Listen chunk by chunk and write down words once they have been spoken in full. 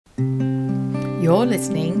You're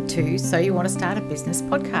listening to So You Want to Start a Business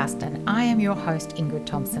podcast, and I am your host, Ingrid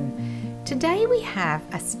Thompson. Today we have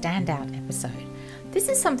a standout episode. This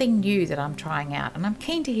is something new that I'm trying out, and I'm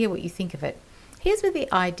keen to hear what you think of it. Here's where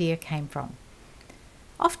the idea came from.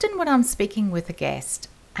 Often when I'm speaking with a guest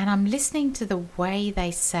and I'm listening to the way they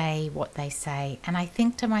say what they say, and I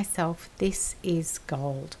think to myself, this is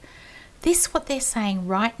gold. This, what they're saying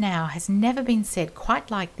right now, has never been said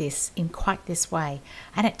quite like this, in quite this way,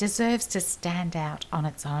 and it deserves to stand out on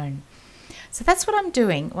its own. So that's what I'm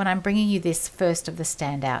doing when I'm bringing you this first of the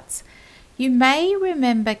standouts. You may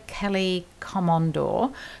remember Kelli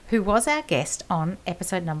Komondor, who was our guest on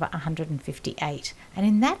episode number 158. And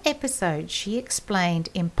in that episode, she explained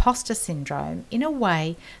imposter syndrome in a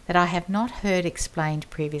way that I have not heard explained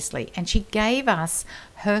previously. And she gave us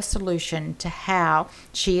her solution to how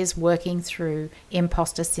she is working through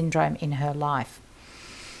imposter syndrome in her life.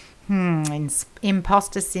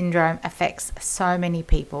 Imposter syndrome affects so many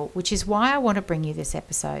people, which is why I want to bring you this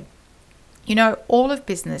episode. You know, all of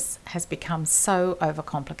business has become so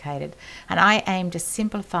overcomplicated, and I aim to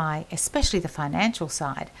simplify, especially the financial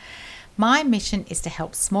side. My mission is to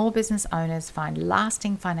help small business owners find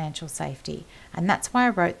lasting financial safety, and that's why I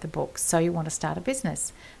wrote the book, So You Want to Start a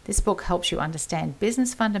Business. This book helps you understand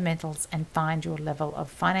business fundamentals and find your level of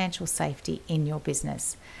financial safety in your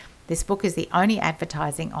business. This book is the only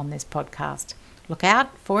advertising on this podcast. Look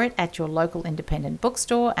out for it at your local independent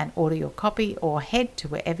bookstore and order your copy, or head to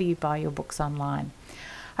wherever you buy your books online.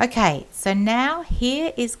 Okay, so now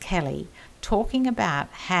here is Kelli talking about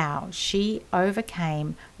how she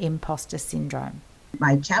overcame imposter syndrome.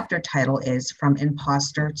 My chapter title is From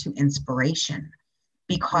Imposter to Inspiration,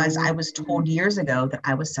 because I was told years ago that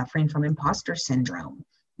I was suffering from imposter syndrome,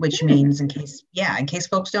 which means, in case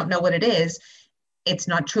folks don't know what it is, it's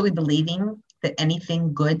not truly believing that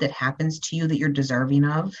anything good that happens to you that you're deserving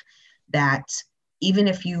of, that even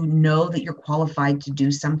if you know that you're qualified to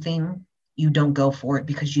do something, you don't go for it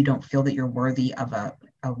because you don't feel that you're worthy of a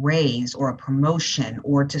raise or a promotion,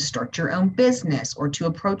 or to start your own business, or to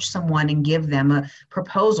approach someone and give them a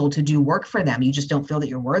proposal to do work for them. You just don't feel that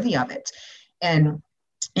you're worthy of it. And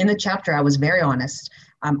in the chapter, I was very honest.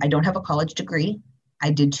 I don't have a college degree. I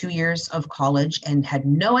did 2 years of college and had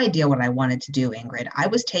no idea what I wanted to do, Ingrid. I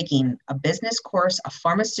was taking a business course, a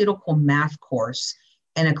pharmaceutical math course,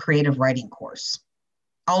 and a creative writing course,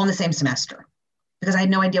 all in the same semester, because I had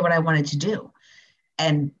no idea what I wanted to do.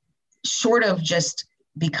 And short of just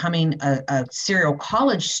becoming a serial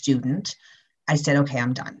college student, I said, okay,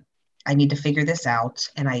 I'm done. I need to figure this out.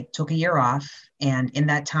 And I took a year off. And in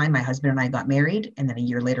that time, my husband and I got married. And then a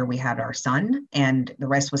year later, we had our son, and the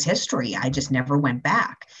rest was history. I just never went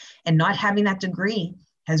back. And not having that degree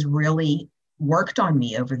has really worked on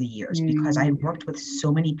me over the years, because I worked with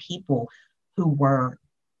so many people who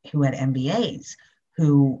had MBAs,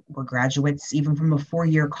 who were graduates, even from a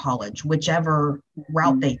 4-year college, whichever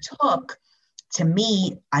route they took. To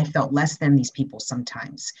me, I felt less than these people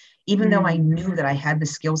sometimes, even though I knew that I had the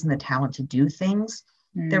skills and the talent to do things.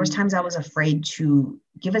 There was times I was afraid to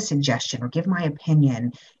give a suggestion or give my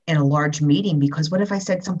opinion in a large meeting, because what if I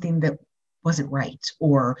said something that wasn't right?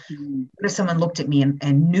 Or what if someone looked at me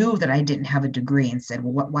and knew that I didn't have a degree and said,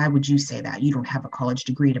 well, why would you say that? You don't have a college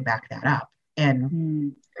degree to back that up.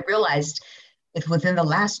 And I realized if within the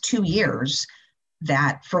last 2 years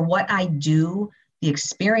that for what I do, the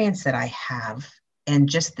experience that I have, and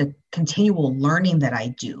just the continual learning that I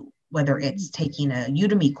do, whether it's taking a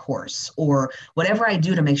Udemy course or whatever I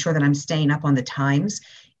do to make sure that I'm staying up on the times,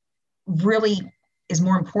 really is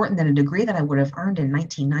more important than a degree that I would have earned in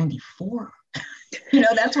 1994.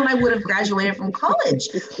 That's when I would have graduated from college.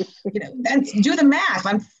 Do the math.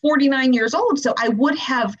 I'm 49 years old. So I would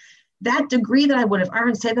have that degree that I would have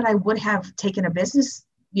earned, say that I would have taken a business,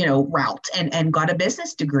 route and got a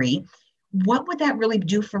business degree. What would that really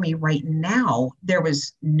do for me right now? There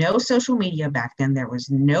was no social media back then. There was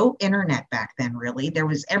no internet back then, really.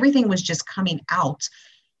 Everything was just coming out.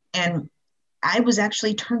 And I was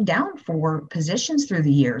actually turned down for positions through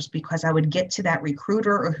the years, because I would get to that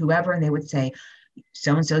recruiter or whoever, and they would say,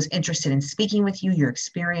 so-and-so is interested in speaking with you. Your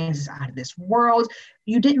experience is out of this world.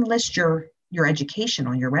 You didn't list your education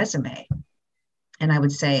on your resume. And I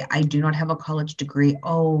would say, I do not have a college degree.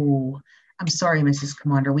 Oh, I'm sorry, Mrs.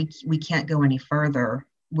 Komondor, we can't go any further.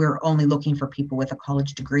 We're only looking for people with a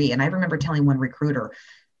college degree. And I remember telling one recruiter,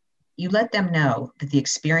 you let them know that the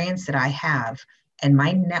experience that I have and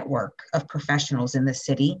my network of professionals in the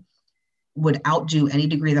city would outdo any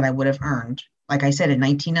degree that I would have earned. Like I said, in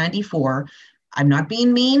 1994, I'm not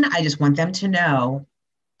being mean. I just want them to know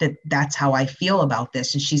that that's how I feel about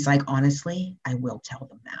this. And she's like, honestly, I will tell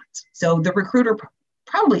them that. So the recruiter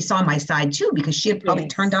probably saw my side too, because she had probably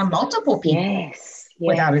turned down multiple people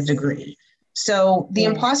without a degree. So the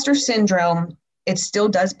imposter syndrome, it still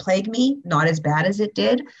does plague me, not as bad as it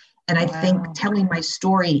did. And I think telling my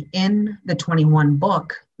story in the 21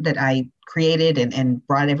 book that I created and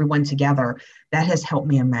brought everyone together, that has helped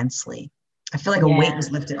me immensely. I feel like a weight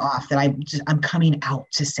was lifted off, that I'm coming out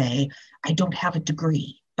to say, I don't have a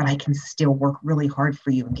degree, but I can still work really hard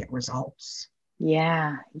for you and get results.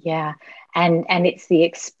 Yeah. And it's the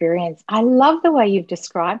experience. I love the way you've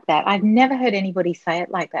described that. I've never heard anybody say it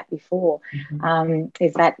like that before.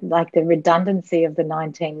 Is that like the redundancy of the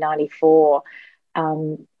 1994,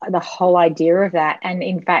 the whole idea of that, and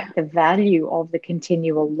in fact the value of the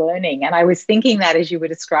continual learning. And I was thinking that as you were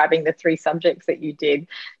describing the 3 subjects that you did,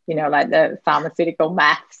 like the pharmaceutical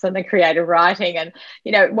maths and the creative writing, and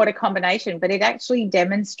what a combination. But it actually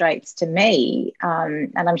demonstrates to me,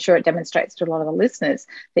 and I'm sure it demonstrates to a lot of the listeners,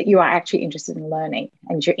 that you are actually interested in learning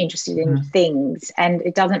and you're interested in things. And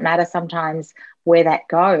it doesn't matter sometimes where that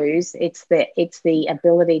goes. It's the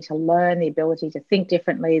ability to learn, the ability to think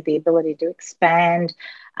differently, the ability to expand.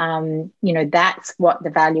 That's what the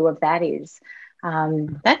value of that is.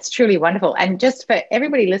 That's truly wonderful. And just for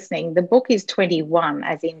everybody listening, the book is 21,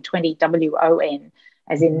 as in 20 WON,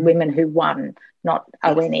 as in women who won, not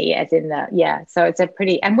ONE, as in so it's a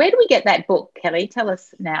pretty. And where do we get that book, Kelli? Tell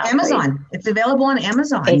us now. Amazon. Please. It's available on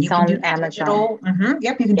Amazon. It's on Amazon.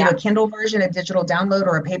 Yep, you can do a Kindle version, a digital download,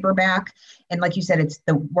 or a paperback. And like you said, it's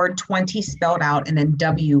the word 20 spelled out and then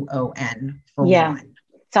WON for one.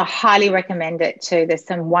 So I highly recommend it too. There's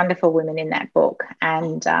some wonderful women in that book.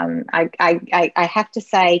 And I have to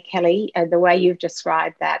say, Kelli, the way you've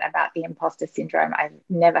described that about the imposter syndrome, I've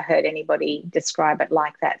never heard anybody describe it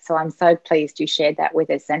like that. So I'm so pleased you shared that with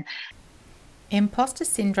us. And imposter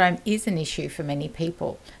syndrome is an issue for many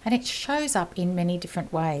people, and it shows up in many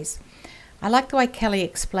different ways. I like the way Kelli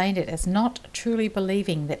explained it as not truly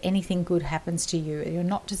believing that anything good happens to you, you're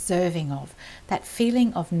not deserving of, that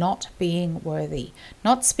feeling of not being worthy,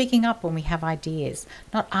 not speaking up when we have ideas,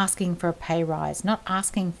 not asking for a pay rise, not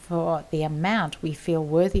asking for the amount we feel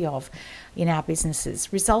worthy of in our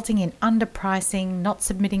businesses, resulting in underpricing, not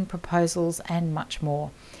submitting proposals, and much more.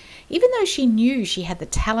 Even though she knew she had the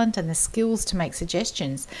talent and the skills to make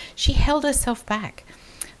suggestions, she held herself back.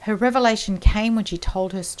 Her revelation came when she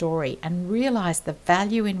told her story and realized the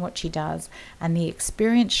value in what she does and the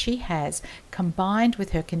experience she has, combined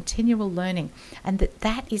with her continual learning, and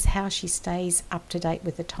that is how she stays up to date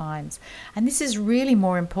with the times. And this is really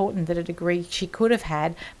more important than a degree she could have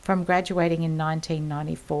had from graduating in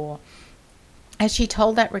 1994. As she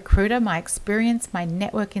told that recruiter, my experience, my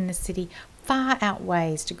network in the city far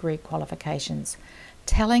outweighs degree qualifications.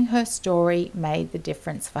 Telling her story made the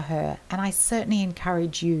difference for her, and I certainly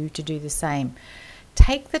encourage you to do the same.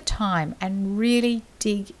 Take the time and really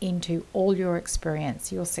dig into all your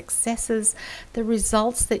experience, your successes, the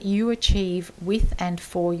results that you achieve with and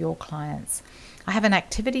for your clients. I have an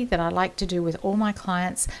activity that I like to do with all my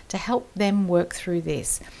clients to help them work through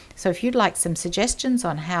this. So if you'd like some suggestions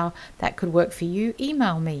on how that could work for you,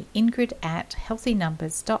 email me,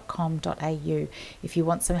 ingrid@healthynumbers.com.au, if you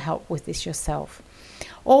want some help with this yourself.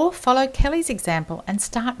 Or follow Kelli's example and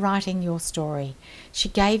start writing your story. She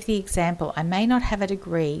gave the example, I may not have a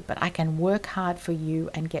degree, but I can work hard for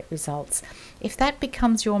you and get results. If that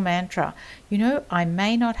becomes your mantra, I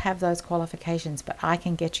may not have those qualifications, but I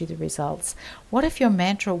can get you the results. What if your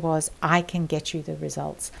mantra was, I can get you the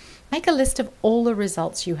results? Make a list of all the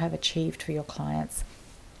results you have achieved for your clients.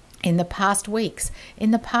 In the past weeks,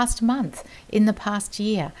 in the past month, in the past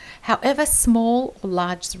year, however small or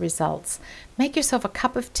large the results. Make yourself a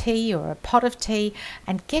cup of tea or a pot of tea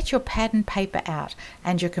and get your pad and paper out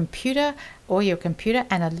and your computer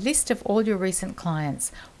and a list of all your recent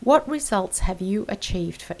clients. What results have you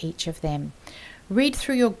achieved for each of them? Read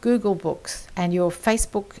through your Google books and your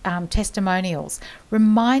Facebook testimonials.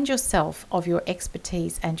 Remind yourself of your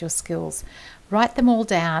expertise and your skills. Write them all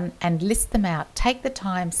down and list them out. Take the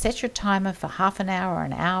time, set your timer for half an hour or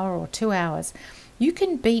an hour or 2 hours. You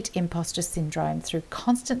can beat imposter syndrome through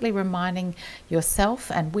constantly reminding yourself,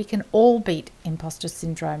 and we can all beat imposter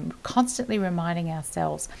syndrome, constantly reminding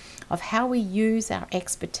ourselves of how we use our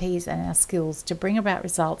expertise and our skills to bring about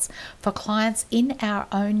results for clients in our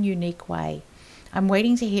own unique way. I'm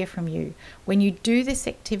waiting to hear from you. When you do this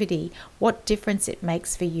activity, what difference it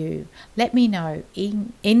makes for you. Let me know.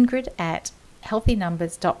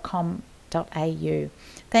 Ingrid@healthynumbers.com.au.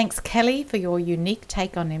 Thanks, Kelli, for your unique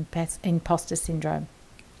take on imposter syndrome.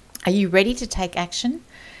 Are you ready to take action?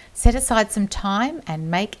 Set aside some time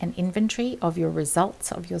and make an inventory of your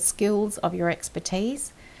results, of your skills, of your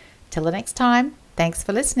expertise. Till the next time, thanks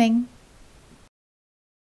for listening.